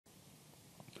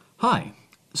Hi.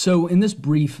 So in this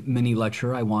brief mini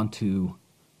lecture, I want to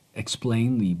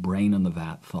explain the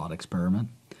brain-in-the-vat thought experiment.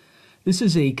 This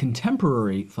is a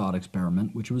contemporary thought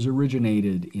experiment which was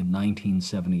originated in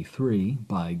 1973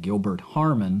 by Gilbert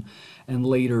Harman and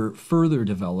later further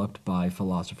developed by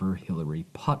philosopher Hilary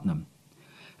Putnam.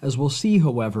 As we'll see,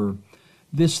 however,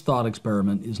 this thought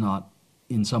experiment is not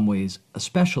in some ways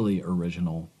especially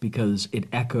original because it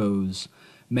echoes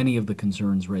many of the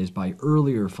concerns raised by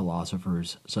earlier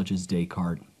philosophers such as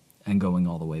Descartes and going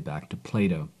all the way back to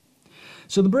Plato.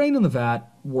 So the brain in the vat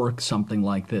works something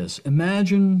like this.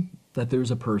 Imagine that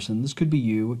there's a person, this could be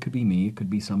you, it could be me, it could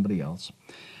be somebody else,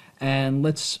 and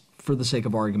let's, for the sake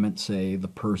of argument, say the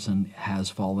person has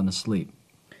fallen asleep.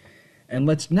 And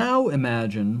let's now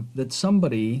imagine that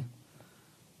somebody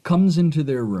comes into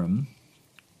their room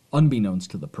unbeknownst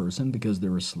to the person because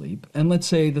they're asleep, and let's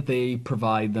say that they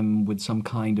provide them with some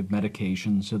kind of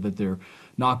medication so that they're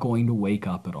not going to wake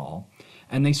up at all,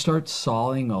 and they start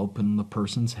sawing open the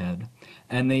person's head,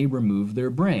 and they remove their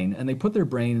brain, and they put their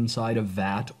brain inside a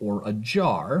vat or a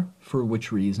jar, for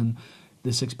which reason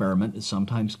this experiment is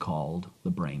sometimes called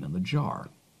the brain in the jar.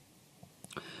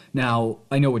 Now,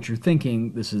 I know what you're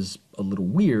thinking, this is a little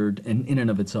weird, and in and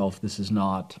of itself this is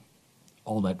not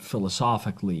all that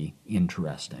philosophically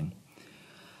interesting.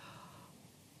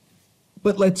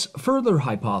 But let's further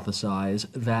hypothesize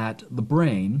that the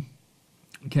brain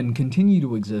can continue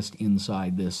to exist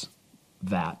inside this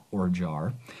vat or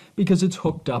jar because it's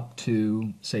hooked up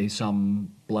to, say,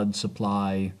 some blood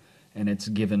supply, and it's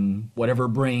given whatever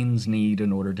brains need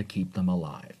in order to keep them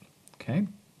alive. Okay?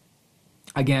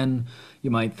 Again, you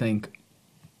might think,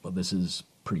 well, this is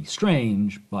pretty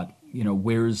strange, but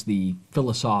where's the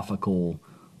philosophical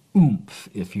oomph,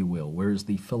 if you will? Where's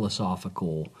the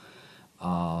philosophical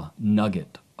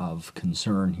nugget of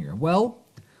concern here? Well,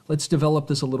 let's develop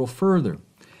this a little further.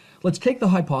 Let's take the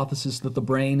hypothesis that the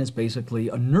brain is basically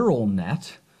a neural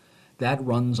net that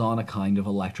runs on a kind of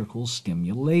electrical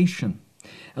stimulation.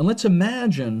 And let's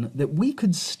imagine that we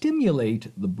could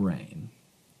stimulate the brain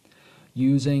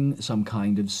using some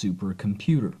kind of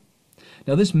supercomputer.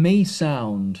 Now, this may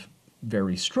sound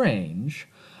very strange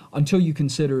until you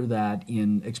consider that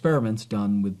in experiments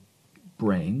done with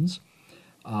brains,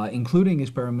 including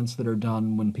experiments that are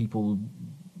done when people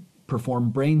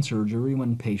perform brain surgery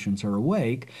when patients are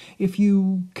awake, if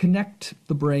you connect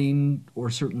the brain or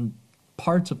certain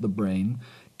parts of the brain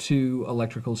to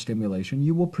electrical stimulation,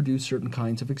 you will produce certain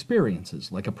kinds of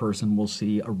experiences, like a person will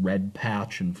see a red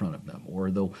patch in front of them, or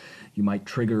you might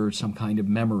trigger some kind of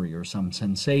memory or some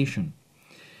sensation.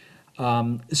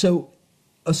 So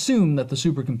assume that the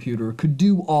supercomputer could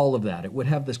do all of that. It would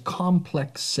have this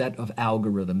complex set of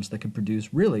algorithms that could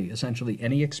produce really essentially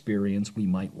any experience we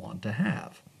might want to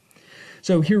have.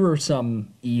 So here are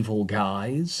some evil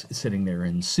guys sitting there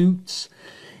in suits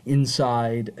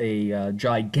inside a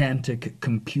gigantic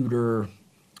computer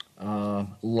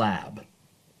lab.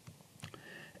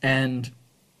 And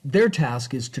their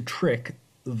task is to trick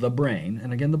the brain,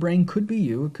 and again, the brain could be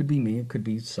you, it could be me, it could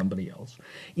be somebody else,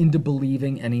 into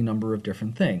believing any number of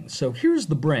different things. So here's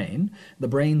the brain. The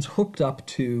brain's hooked up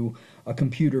to a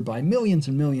computer by millions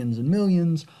and millions and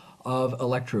millions of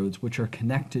electrodes, which are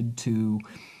connected to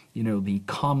the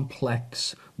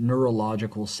complex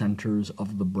neurological centers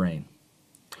of the brain.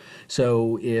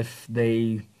 So if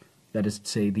they, that is to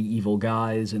say the evil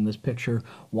guys in this picture,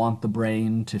 want the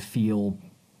brain to feel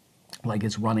like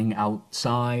it's running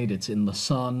outside, it's in the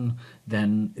sun,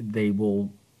 then they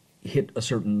will hit a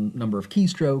certain number of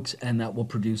keystrokes, and that will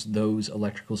produce those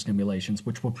electrical stimulations,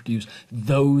 which will produce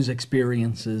those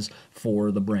experiences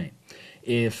for the brain.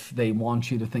 If they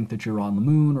want you to think that you're on the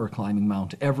moon or climbing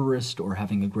Mount Everest or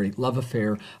having a great love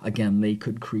affair, again, they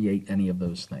could create any of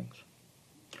those things.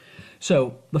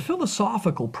 So the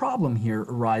philosophical problem here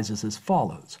arises as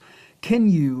follows. Can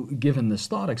you, given this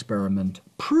thought experiment,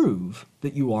 prove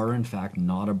that you are in fact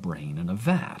not a brain in a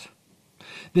vat?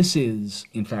 This is,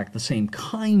 in fact, the same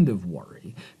kind of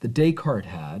worry that Descartes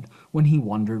had when he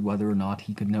wondered whether or not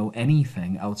he could know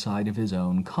anything outside of his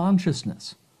own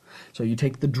consciousness. So you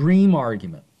take the dream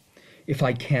argument. If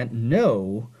I can't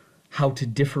know how to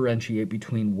differentiate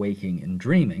between waking and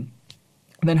dreaming,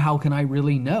 then how can I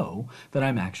really know that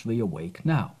I'm actually awake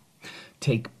now?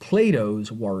 Take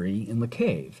Plato's worry in the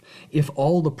cave. If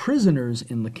all the prisoners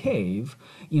in the cave,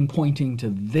 in pointing to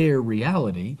their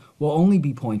reality, will only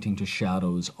be pointing to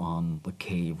shadows on the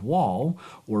cave wall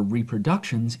or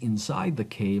reproductions inside the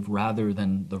cave rather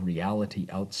than the reality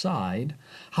outside,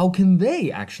 how can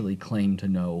they actually claim to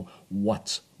know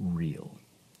what's real?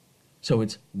 So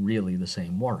it's really the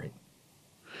same worry.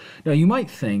 Now you might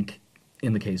think,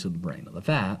 in the case of the brain in the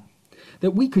vat,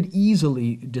 that we could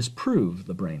easily disprove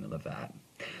the brain in the vat.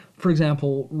 For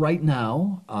example, right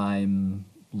now I'm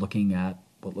looking at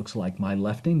what looks like my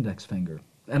left index finger,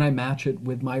 and I match it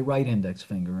with my right index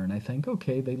finger, and I think,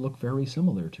 okay, they look very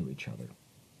similar to each other.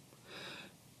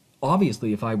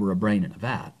 Obviously, if I were a brain in a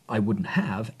vat, I wouldn't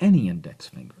have any index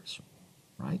fingers,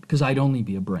 right? Because I'd only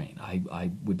be a brain. I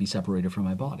would be separated from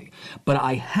my body. But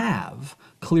I have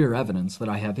clear evidence that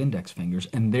I have index fingers,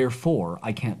 and therefore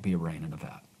I can't be a brain in a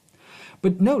vat.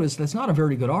 But notice that's not a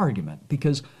very good argument,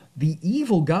 because the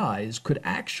evil guys could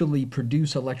actually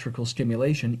produce electrical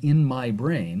stimulation in my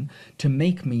brain to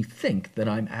make me think that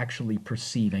I'm actually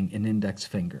perceiving an index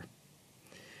finger.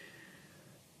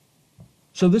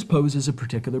 So this poses a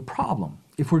particular problem.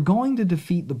 If we're going to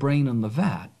defeat the brain in the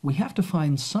vat, we have to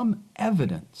find some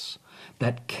evidence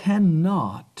that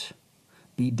cannot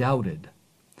be doubted.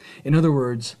 In other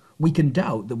words, we can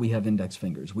doubt that we have index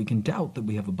fingers. We can doubt that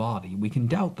we have a body. We can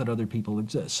doubt that other people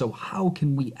exist. So how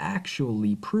can we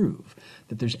actually prove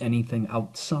that there's anything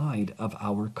outside of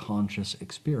our conscious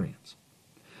experience?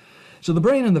 So the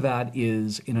brain in the vat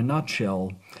is, in a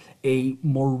nutshell, a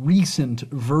more recent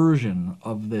version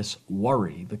of this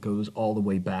worry that goes all the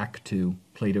way back to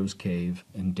Plato's cave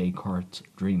and Descartes'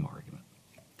 dream argument.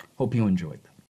 Hope you enjoyed that.